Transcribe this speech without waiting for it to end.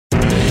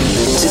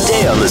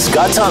Today on The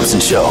Scott Thompson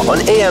Show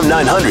on AM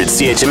 900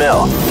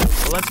 CHML.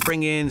 Well, let's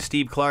bring in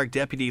Steve Clark,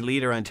 Deputy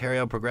Leader,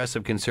 Ontario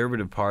Progressive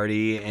Conservative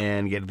Party,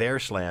 and get their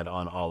slant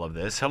on all of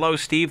this. Hello,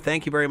 Steve.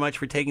 Thank you very much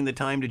for taking the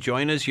time to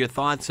join us. Your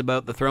thoughts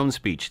about the throne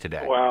speech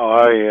today? Well,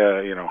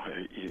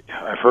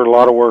 I've heard a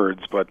lot of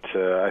words, but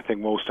I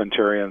think most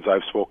Ontarians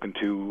I've spoken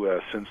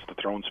to since the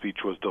throne speech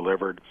was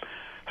delivered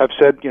have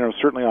said,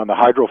 certainly on the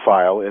hydro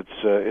file,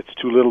 it's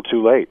too little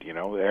too late.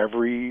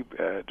 Every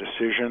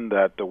decision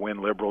that the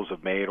Wynne Liberals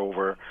have made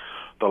over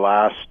the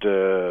last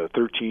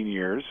 13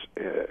 years,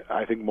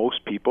 I think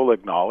most people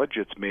acknowledge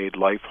it's made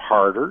life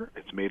harder,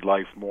 it's made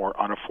life more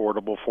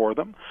unaffordable for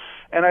them.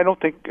 And I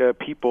don't think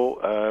people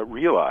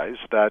realize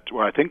that,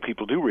 well, I think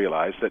people do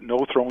realize that no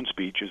throne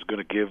speech is going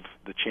to give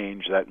the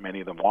change that many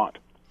of them want.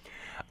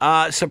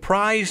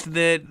 Surprised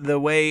that the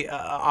way,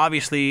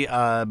 obviously,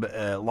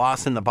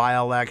 loss in the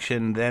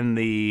by-election, then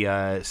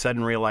the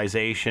sudden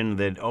realization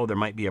that, there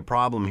might be a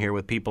problem here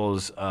with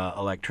people's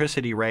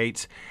electricity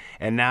rates,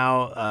 and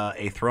now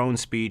a throne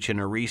speech and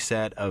a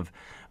reset of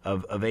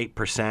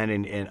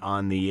 8%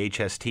 on the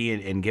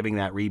HST and giving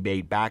that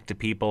rebate back to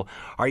people.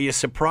 Are you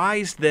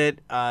surprised that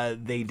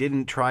they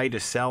didn't try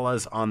to sell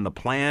us on the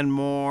plan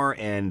more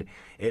and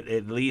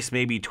at least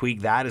maybe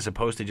tweak that as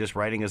opposed to just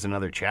writing us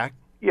another check?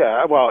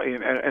 Yeah, well,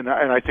 and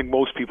I think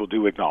most people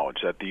do acknowledge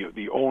that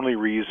the only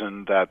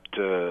reason that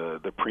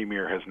the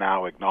Premier has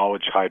now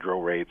acknowledged hydro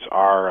rates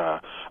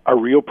are a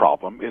real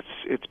problem,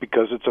 it's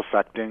because it's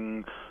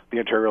affecting the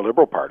Ontario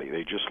Liberal Party.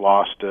 They just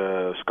lost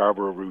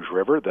Scarborough Rouge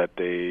River that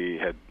they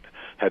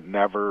had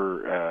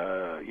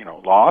never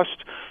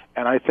lost.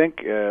 And I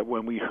think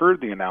when we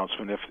heard the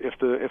announcement, if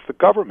the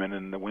government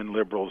and the Wynne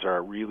Liberals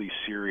are really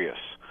serious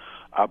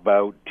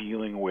about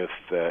dealing with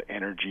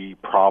energy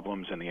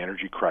problems and the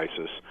energy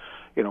crisis,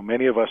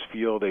 many of us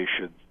feel they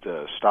should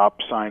stop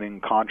signing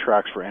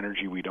contracts for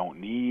energy we don't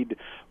need.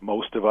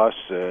 Most of us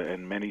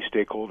and many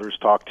stakeholders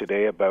talk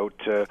today about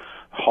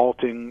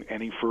halting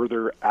any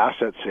further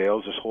asset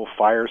sales, this whole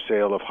fire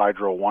sale of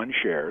Hydro One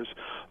shares.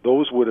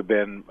 Those would have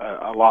been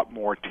a lot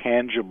more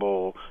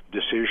tangible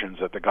decisions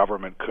that the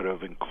government could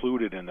have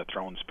included in the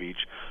throne speech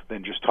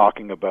than just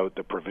talking about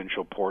the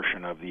provincial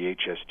portion of the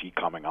HST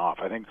coming off.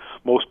 I think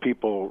most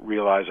people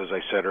realize, as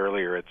I said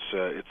earlier, it's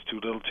too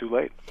little too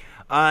late.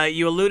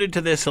 You alluded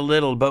to this a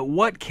little, but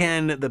what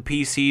can the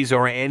PCs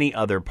or any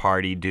other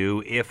party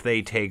do if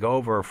they take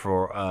over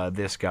for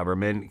this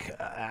government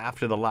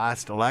after the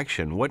last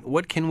election?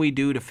 What can we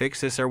do to fix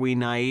this? Are we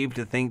naive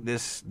to think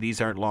these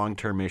aren't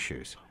long-term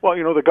issues? Well,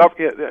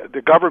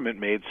 the government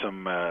made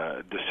some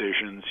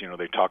decisions.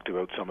 They talked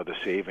about some of the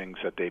savings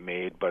that they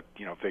made, but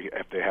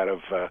if they had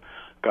have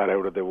got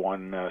out of the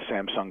one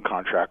Samsung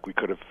contract, we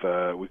could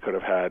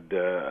have had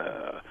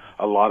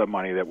a lot of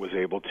money that was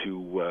able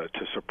to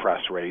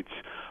suppress rates.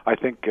 I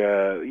think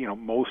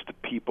most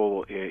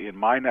people in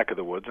my neck of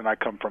the woods, and I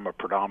come from a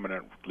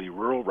predominantly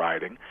rural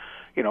riding,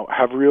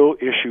 have real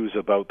issues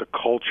about the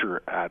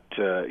culture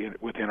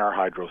within our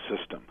hydro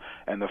system,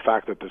 and the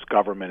fact that this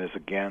government is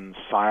again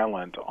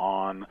silent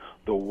on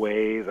the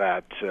way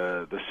that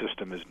the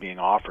system is being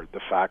offered.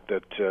 The fact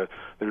that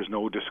there's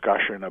no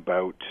discussion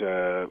about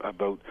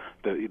the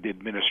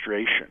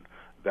administration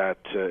that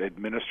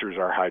administers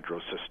our hydro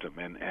system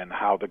and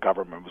how the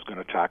government was going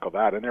to tackle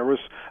that. And there was,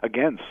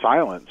 again,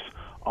 silence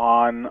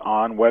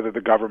on whether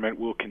the government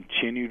will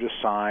continue to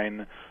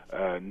sign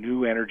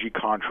new energy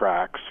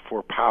contracts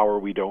for power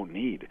we don't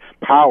need.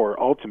 Power,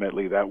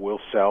 ultimately, that will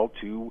sell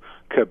to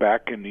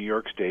Quebec and New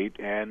York State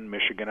and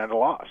Michigan at a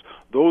loss.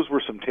 Those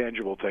were some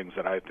tangible things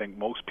that I think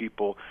most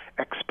people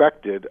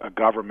expected a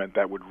government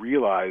that would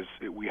realize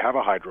that we have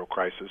a hydro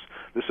crisis.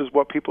 This is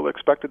what people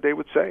expected they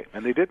would say,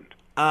 and they didn't.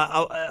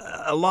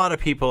 A lot of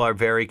people are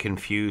very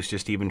confused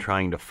just even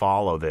trying to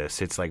follow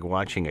this. It's like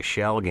watching a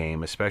shell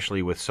game,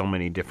 especially with so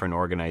many different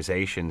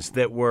organizations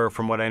that were,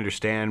 from what I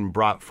understand,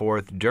 brought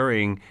forth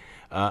during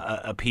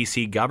a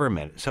PC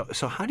government.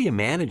 So how do you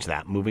manage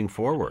that moving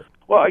forward?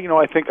 Well,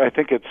 I think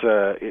it's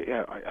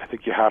I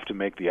think you have to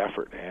make the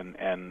effort,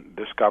 and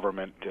this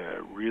government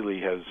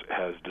really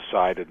has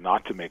decided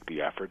not to make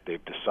the effort.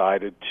 They've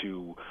decided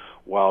to,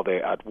 while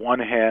they, at one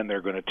hand,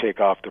 they're going to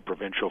take off the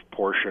provincial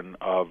portion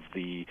of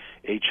the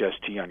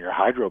HST on your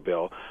hydro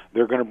bill,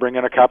 they're going to bring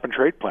in a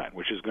cap-and-trade plan,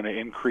 which is going to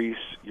increase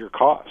your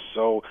costs.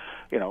 So,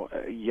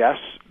 yes,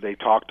 they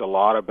talked a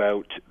lot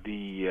about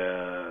the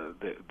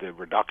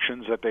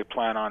reductions that they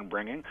plan on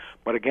bringing,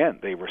 but again,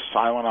 they were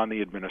silent on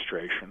the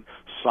administration,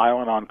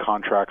 silent on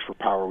contracts for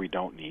power we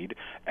don't need,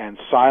 and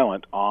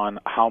silent on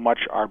how much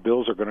our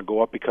bills are going to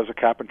go up because of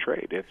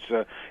cap-and-trade.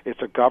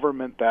 It's a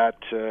government that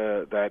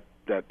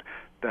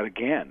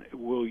again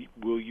will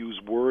use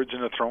words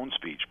in a throne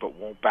speech, but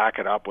won't back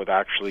it up with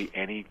actually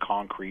any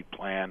concrete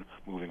plan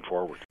moving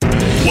forward.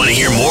 Want to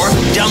hear more?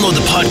 Download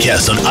the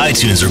podcast on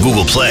iTunes or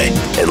Google Play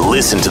and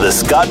listen to The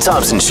Scott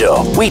Thompson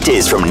Show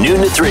weekdays from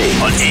noon to 3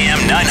 on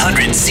AM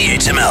 900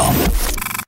 CHML.